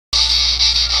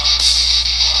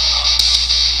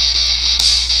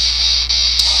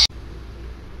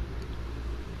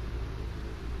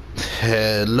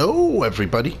Hello,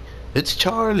 everybody. It's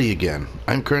Charlie again.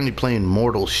 I'm currently playing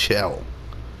Mortal Shell.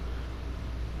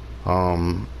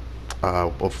 From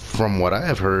what I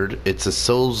have heard, it's a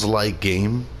Souls-like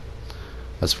game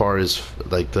as far as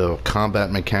like the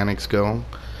combat mechanics go.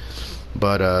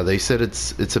 But they said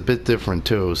it's a bit different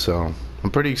too, so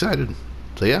I'm pretty excited.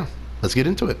 So yeah, let's get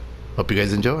into it. Hope you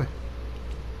guys enjoy.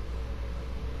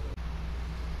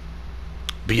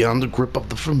 Beyond the grip of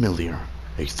the familiar,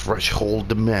 a threshold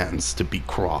demands to be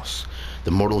crossed.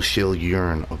 The mortal shall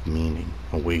yearn of meaning,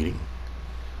 awaiting.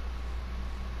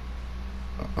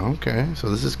 Okay, so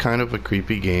this is kind of a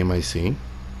creepy game, I see.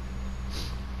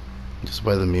 Just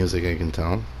by the music, I can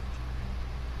tell.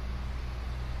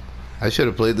 I should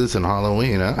have played this in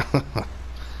Halloween, huh?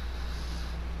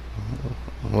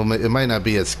 Well, it might not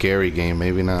be a scary game,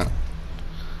 maybe not.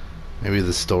 Maybe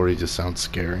the story just sounds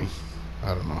scary.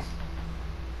 I don't know.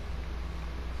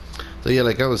 So yeah,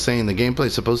 like I was saying, the gameplay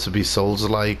is supposed to be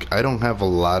Souls-like. I don't have a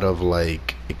lot of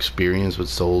like experience with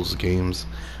Souls games.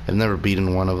 I've never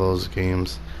beaten one of those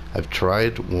games. I've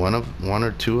tried one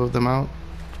or two of them out.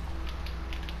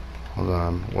 Hold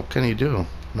on, what can he do?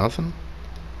 Nothing?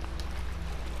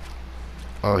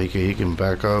 Oh, he can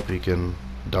back up. He can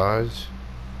dodge.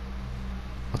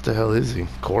 What the hell is he?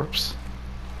 Corpse?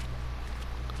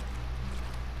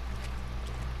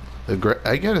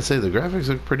 I gotta say, the graphics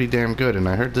look pretty damn good, and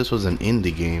I heard this was an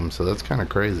indie game, so that's kind of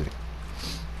crazy.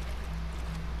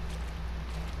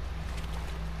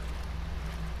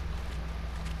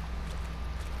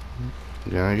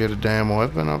 Can I get a damn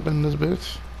weapon up in this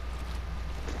bitch?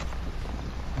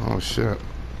 Oh shit.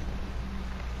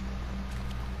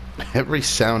 Every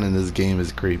sound in this game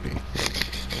is creepy.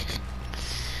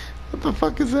 What the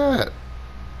fuck is that?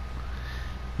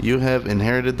 You have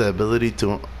inherited the ability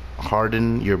to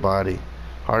harden your body.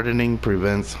 Hardening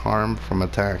prevents harm from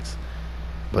attacks,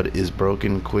 but is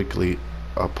broken quickly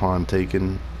upon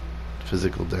taking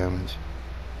physical damage.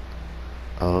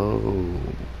 Oh,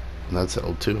 that's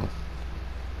L2.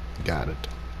 Got it.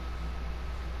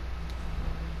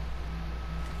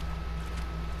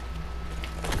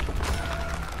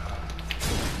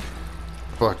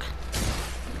 Fuck.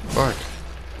 Fuck.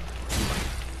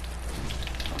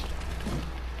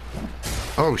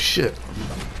 Oh shit.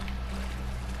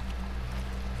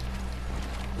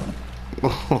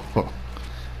 Oh,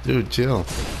 dude, chill.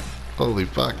 Holy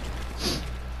fuck.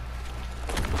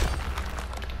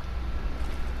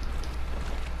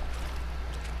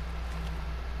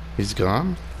 He's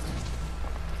gone?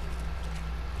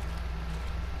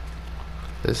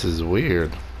 This is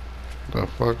weird. The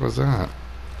fuck was that?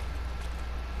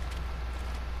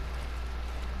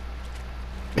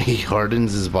 He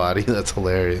hardens his body? That's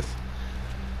hilarious.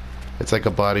 It's like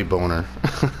a body boner.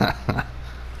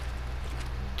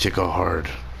 Check how hard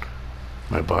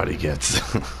my body gets.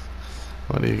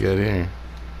 What do you got here?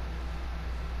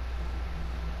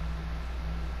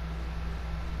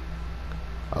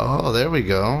 Oh, there we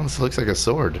go. This looks like a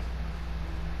sword.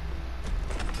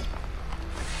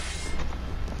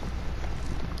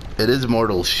 It is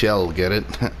Mortal Shell, get it?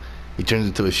 He turns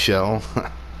into a shell.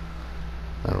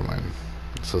 Never mind.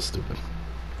 So stupid.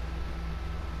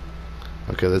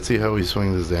 Okay, let's see how we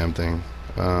swing this damn thing.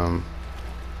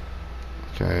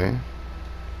 Okay.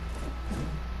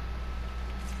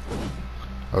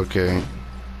 Okay.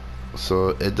 So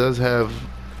it does have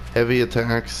heavy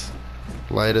attacks,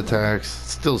 light attacks,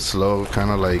 still slow, kind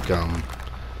of like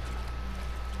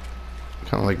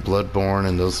Bloodborne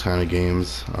and those kind of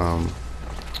games.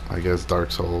 I guess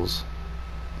Dark Souls.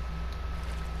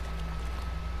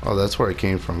 Oh, that's where I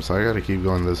came from, so I gotta keep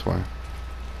going this way.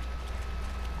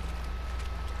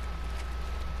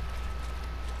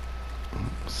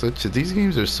 These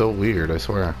games are so weird, I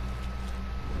swear.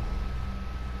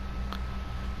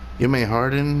 You may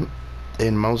harden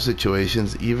in most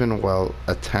situations, even while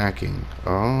attacking.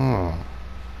 Oh.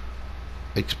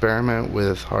 Experiment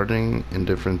with hardening in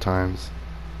different times.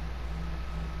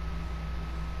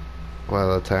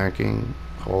 While attacking,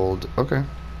 hold. Okay.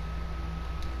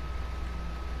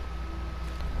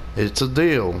 It's a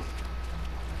deal.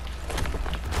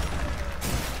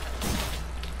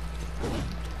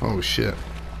 Oh shit.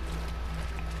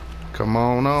 Come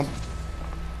on up.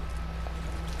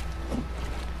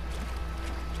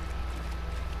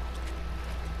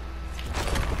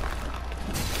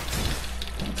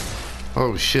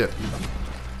 Oh shit.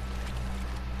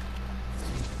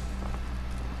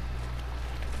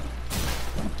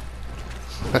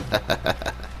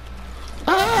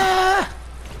 Ah!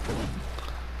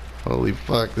 Holy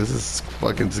fuck, this is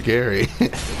fucking scary.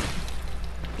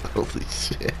 Holy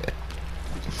shit.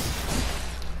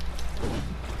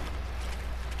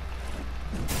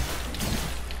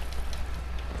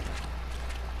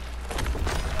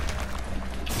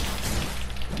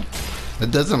 It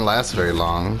doesn't last very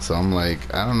long, so I'm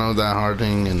like, I don't know that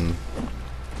hardening and...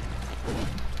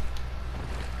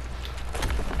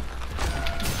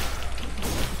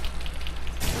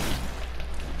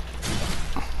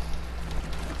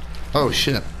 Oh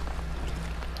shit.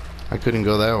 I couldn't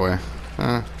go that way.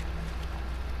 Huh.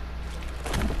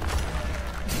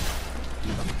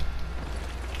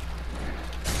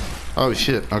 Oh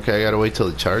shit. Okay, I gotta wait till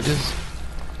it charges?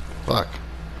 Fuck.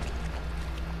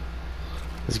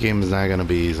 This game is not gonna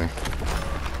be easy.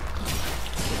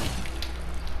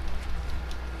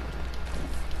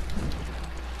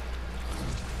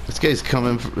 This guy's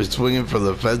coming, swinging for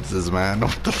the fences, man.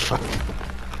 What the fuck?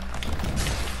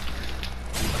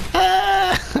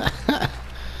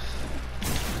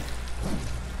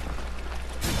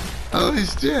 Holy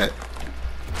shit.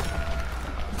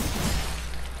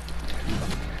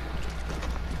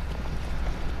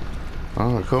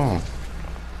 Oh, cool.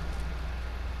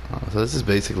 Oh, so this is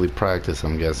basically practice,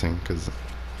 I'm guessing, because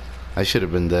I should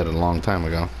have been dead a long time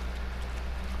ago.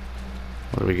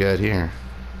 What do we got here?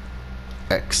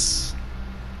 X.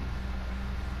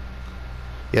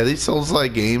 Yeah, these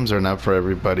Souls-like games are not for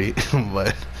everybody,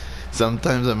 but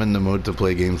sometimes I'm in the mood to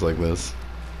play games like this.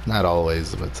 Not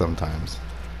always, but sometimes.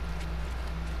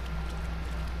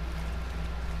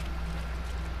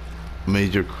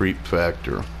 Major creep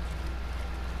factor.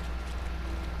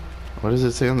 What does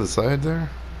it say on the side there?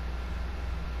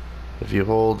 If you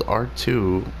hold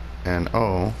R2 and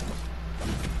O.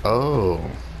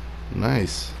 Oh,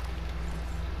 nice.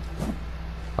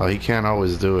 Oh, he can't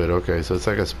always do it. Okay, so it's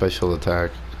like a special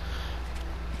attack.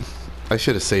 I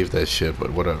should have saved that shit,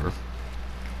 but whatever.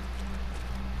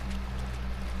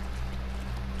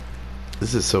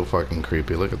 This is so fucking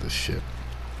creepy. Look at this shit.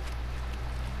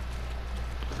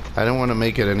 I don't want to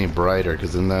make it any brighter,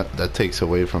 because then that takes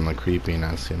away from the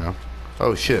creepiness, you know?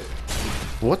 Oh shit.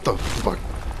 What the fuck?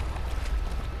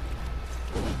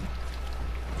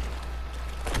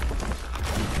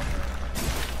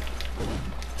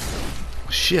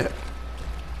 Shit.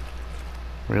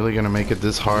 Really gonna make it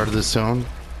this hard this soon?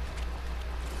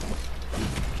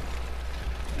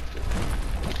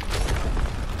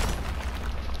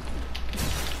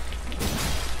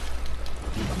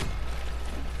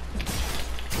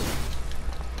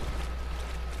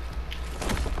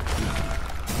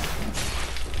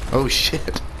 Oh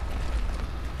shit.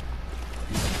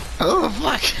 Oh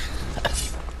fuck.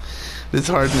 This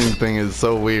hardening thing is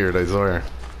so weird, I swear.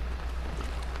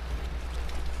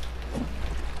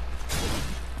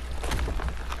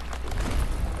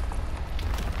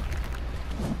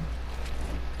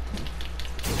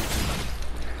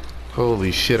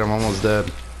 Holy shit, I'm almost dead.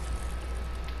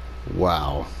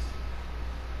 Wow.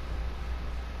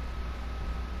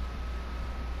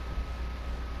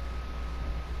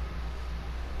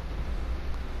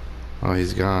 Oh,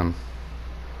 he's gone.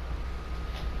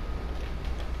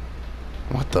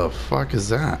 What the fuck is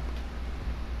that?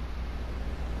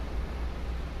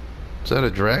 Is that a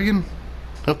dragon?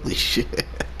 Holy shit.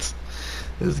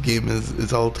 This game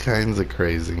is all kinds of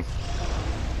crazy.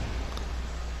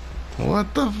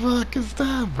 What the fuck is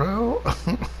that, bro?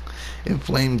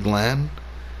 Inflamed gland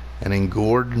and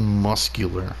engorged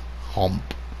muscular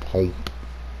hump.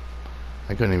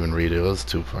 I couldn't even read it. It was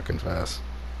too fucking fast.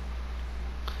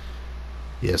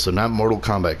 Yeah, so not Mortal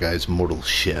Kombat, guys. Mortal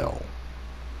Shell.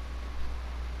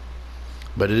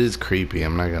 But it is creepy,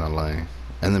 I'm not gonna lie.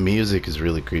 And the music is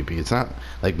really creepy. It's not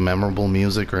like memorable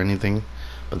music or anything,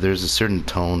 but there's a certain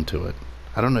tone to it.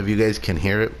 I don't know if you guys can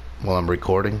hear it while I'm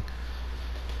recording.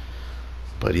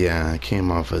 But yeah, it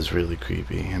came off as really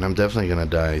creepy. And I'm definitely gonna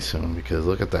die soon because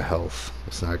look at the health.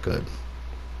 It's not good.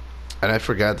 And I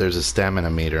forgot there's a stamina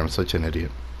meter. I'm such an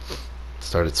idiot.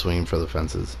 Started swinging for the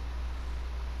fences.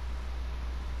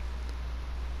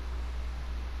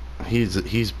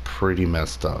 He's pretty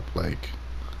messed up. Like,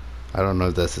 I don't know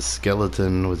if that's a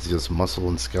skeleton with just muscle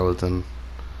and skeleton.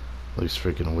 Looks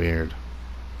freaking weird.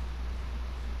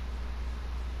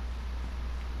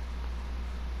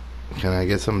 Can I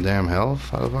get some damn health?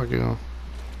 How the fuck you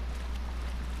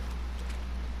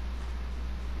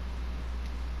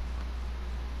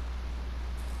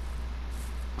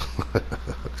go?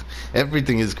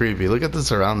 Everything is creepy. Look at the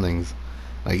surroundings.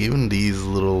 Like even these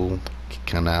little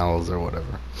canals or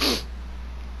whatever.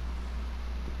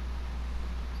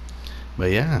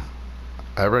 But yeah,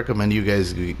 I recommend you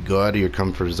guys go out of your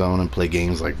comfort zone and play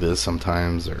games like this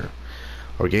sometimes, or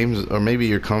games, or maybe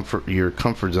your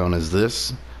comfort zone is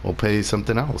this. We'll play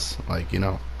something else, like, you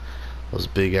know, those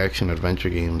big action adventure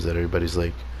games that everybody's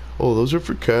like, oh, those are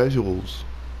for casuals.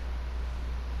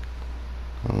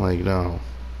 I'm like, no,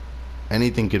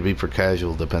 anything could be for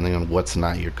casual depending on what's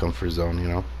not your comfort zone, you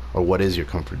know. Or what is your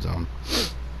comfort zone?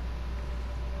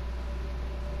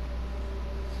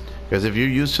 Because if you're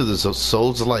used to the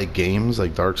Souls-like games,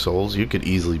 like Dark Souls, you could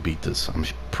easily beat this. I'm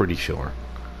pretty sure.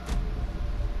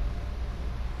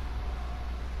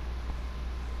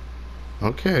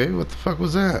 Okay, what the fuck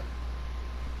was that?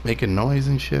 Making noise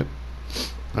and shit.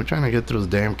 I'm trying to get through this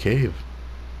damn cave.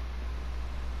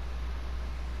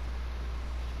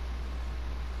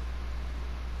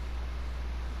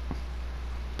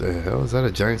 The hell? Is that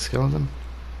a giant skeleton?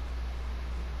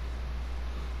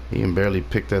 He can barely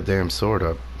pick that damn sword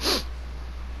up.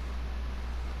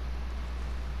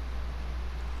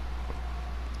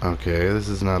 Okay, this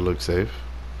does not look safe.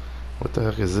 What the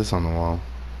heck is this on the wall?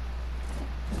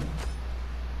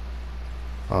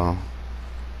 Oh.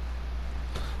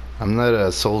 I'm not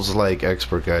a Souls-like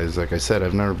expert, guys. Like I said,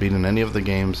 I've never beaten any of the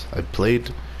games. I played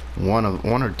one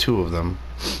or two of them,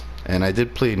 and I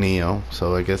did play Neo,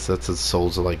 so I guess that's a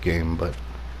Souls-like game. But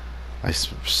I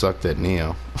sucked at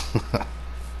Neo.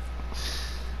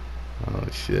 Oh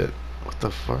shit! What the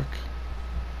fuck?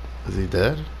 Is he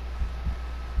dead?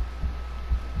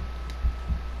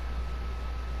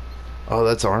 Oh,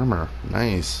 that's armor.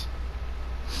 Nice.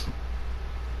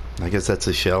 I guess that's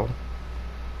a shell.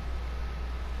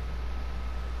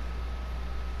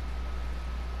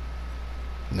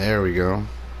 There we go.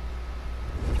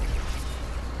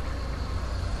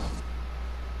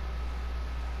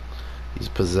 He's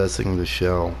possessing the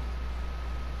shell.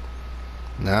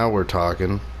 Now we're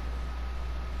talking.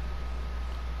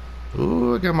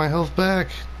 Ooh, I got my health back.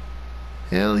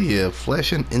 Hell yeah,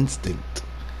 flesh and instinct.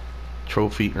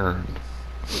 Trophy earned.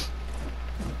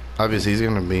 Obviously he's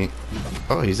gonna be...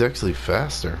 Oh, he's actually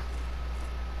faster.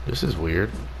 This is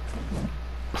weird.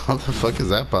 How the fuck is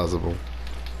that possible?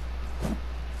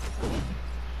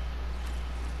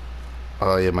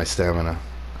 Oh yeah, my stamina.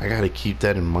 I gotta keep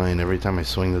that in mind every time I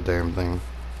swing the damn thing.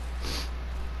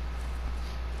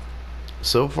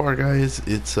 So far, guys,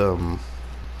 it's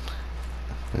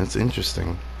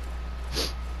interesting.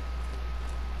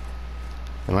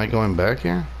 Am I going back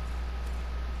here?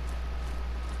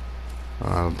 Oh,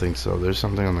 I don't think so. There's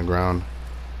something on the ground.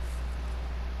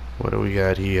 What do we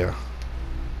got here?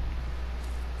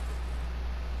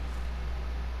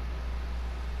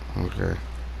 Okay.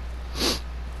 It's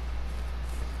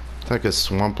like a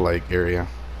swamp-like area.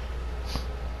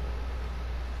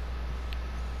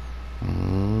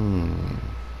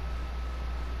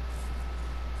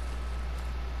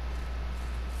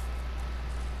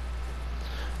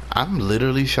 I'm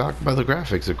literally shocked by the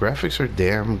graphics. The graphics are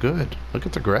damn good. Look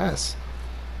at the grass.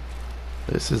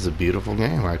 This is a beautiful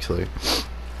game, actually.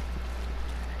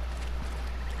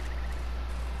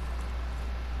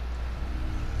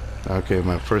 Okay,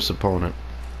 my first opponent.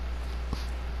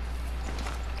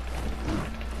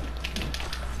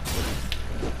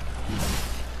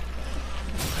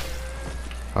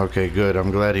 Okay, good.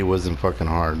 I'm glad he wasn't fucking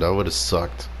hard. That would have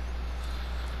sucked.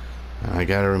 I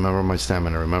gotta remember my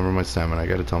stamina. Remember my stamina. I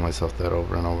gotta tell myself that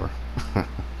over and over.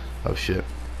 Oh shit.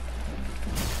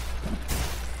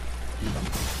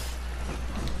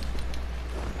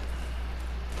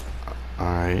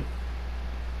 Alright.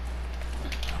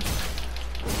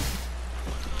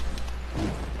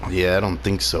 Yeah, I don't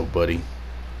think so, buddy.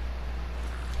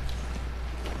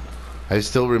 I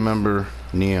still remember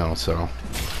Neo, so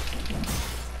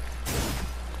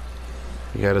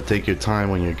you gotta take your time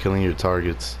when you're killing your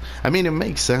targets. I mean, it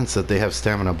makes sense that they have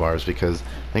stamina bars, because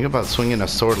think about swinging a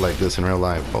sword like this in real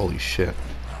life. Holy shit.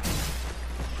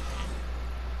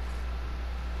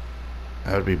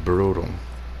 That would be brutal.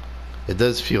 It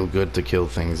does feel good to kill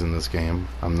things in this game.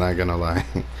 I'm not gonna lie.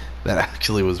 That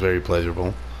actually was very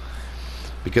pleasurable.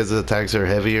 Because the attacks are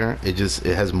heavier, it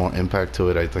has more impact to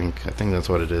it, I think. I think that's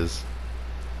what it is.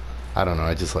 I don't know,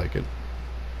 I just like it.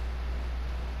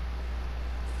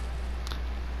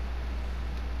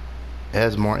 It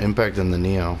has more impact than the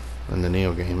Neo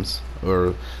games.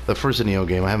 Or the first Neo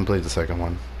game. I haven't played the second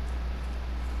one.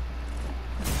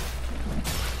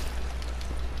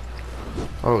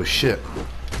 Oh shit.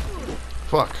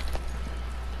 Fuck.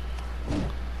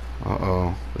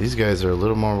 Uh-oh. These guys are a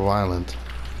little more violent.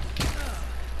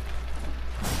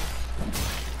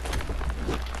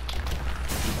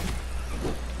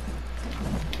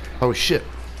 Oh shit.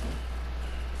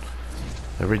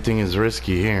 Everything is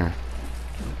risky here.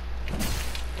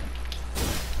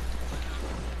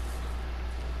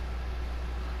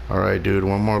 Alright, dude,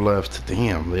 one more left.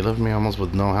 Damn, they left me almost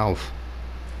with no health.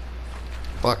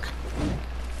 Fuck.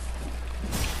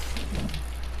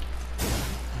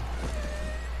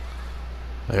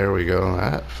 There we go.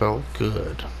 That felt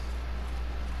good.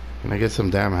 Can I get some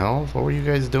damn health? What were you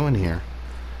guys doing here?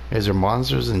 You guys are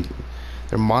monsters, and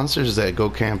They're monsters that go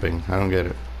camping. I don't get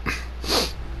it.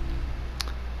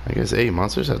 I guess, hey,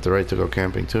 monsters have the right to go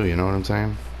camping too, you know what I'm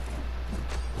saying?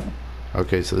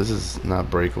 Okay, so this is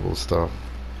not breakable stuff.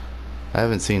 I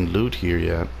haven't seen loot here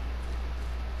yet.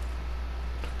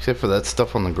 Except for that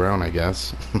stuff on the ground, I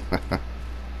guess.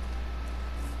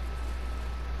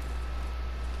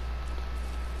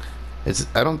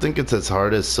 I don't think it's as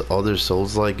hard as other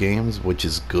Souls-like games, which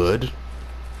is good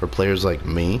for players like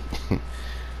me.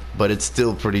 But it's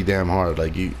still pretty damn hard.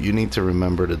 Like, you need to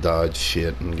remember to dodge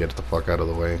shit and get the fuck out of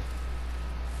the way.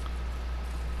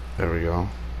 There we go.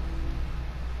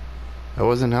 That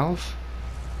wasn't health?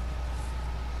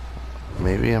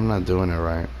 Maybe I'm not doing it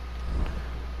right.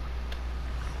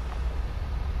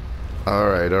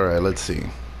 Alright, let's see.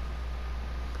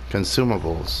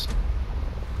 Consumables.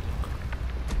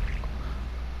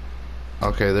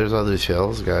 Okay, there's other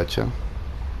shells, gotcha.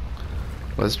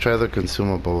 Let's try the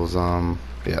consumables.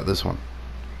 Yeah, this one.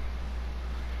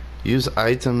 Use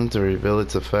item to reveal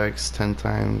its effects 10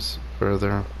 times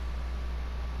further.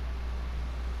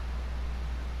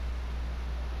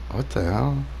 What the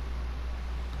hell?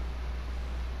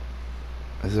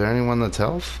 Is there anyone that's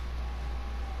health?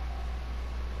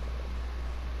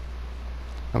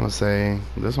 I'm gonna say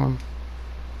this one.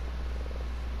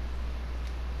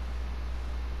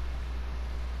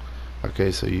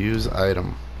 Okay, so use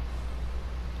item.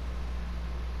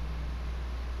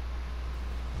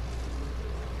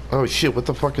 Oh shit, what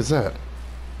the fuck is that?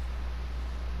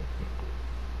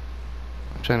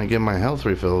 I'm trying to get my health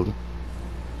refilled.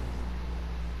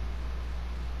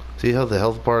 See how the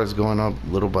health bar is going up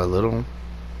little by little?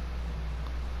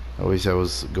 I wish I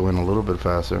was going a little bit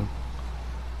faster.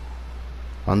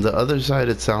 On the other side,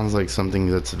 it sounds like something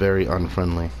that's very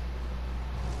unfriendly.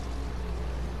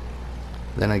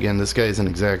 Then again, this guy isn't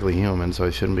exactly human, so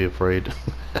I shouldn't be afraid.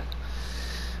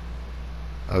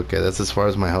 Okay, that's as far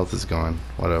as my health is going.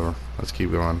 Whatever. Let's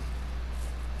keep going.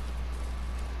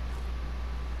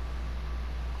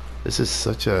 This is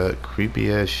such a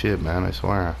creepy ass shit, man, I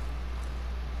swear.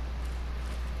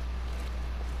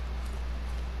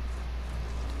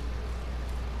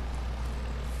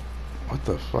 What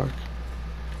the fuck?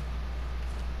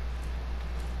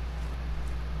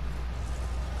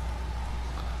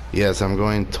 Yes, I'm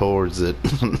going towards it.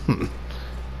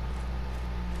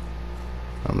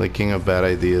 I'm the king of bad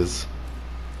ideas.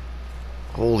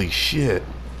 Holy shit.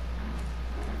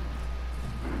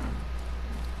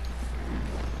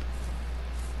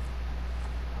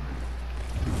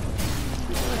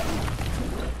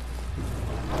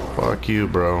 Fuck you,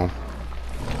 bro.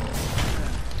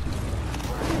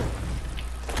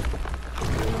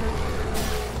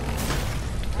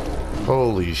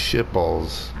 Holy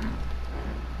shitballs.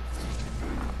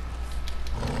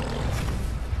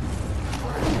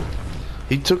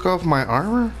 He took off my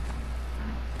armor?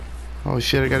 Oh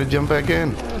shit, I gotta jump back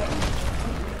in.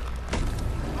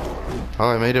 Oh,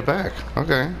 I made it back.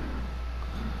 Okay.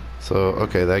 So,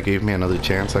 okay, that gave me another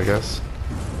chance, I guess.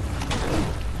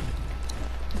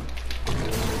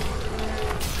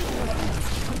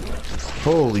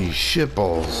 Holy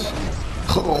shitballs.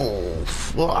 Oh,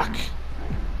 fuck.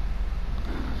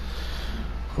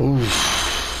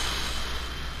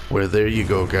 Oof. Well, there you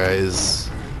go, guys.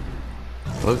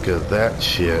 Look at that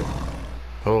shit.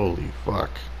 Holy fuck.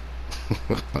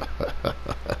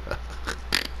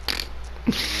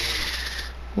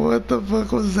 What the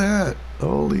fuck was that?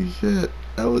 Holy shit.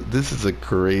 This is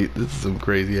some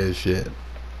crazy ass shit.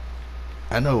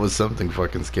 I know it was something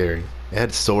fucking scary. It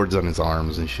had swords on its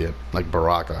arms and shit. Like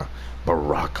Baraka.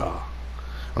 Baraka.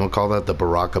 I'm gonna call that the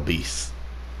Baraka Beast.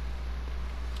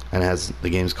 And the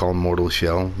game's called Mortal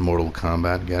Shell. Mortal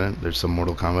Kombat, get it? There's some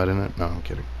Mortal Kombat in it? No, I'm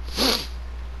kidding. It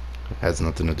has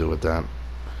nothing to do with that.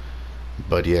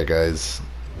 But yeah, guys,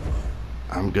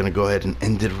 I'm gonna go ahead and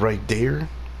end it right there.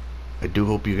 I do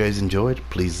hope you guys enjoyed.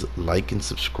 Please like and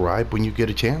subscribe when you get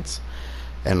a chance.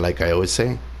 And like I always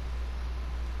say,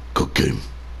 good game.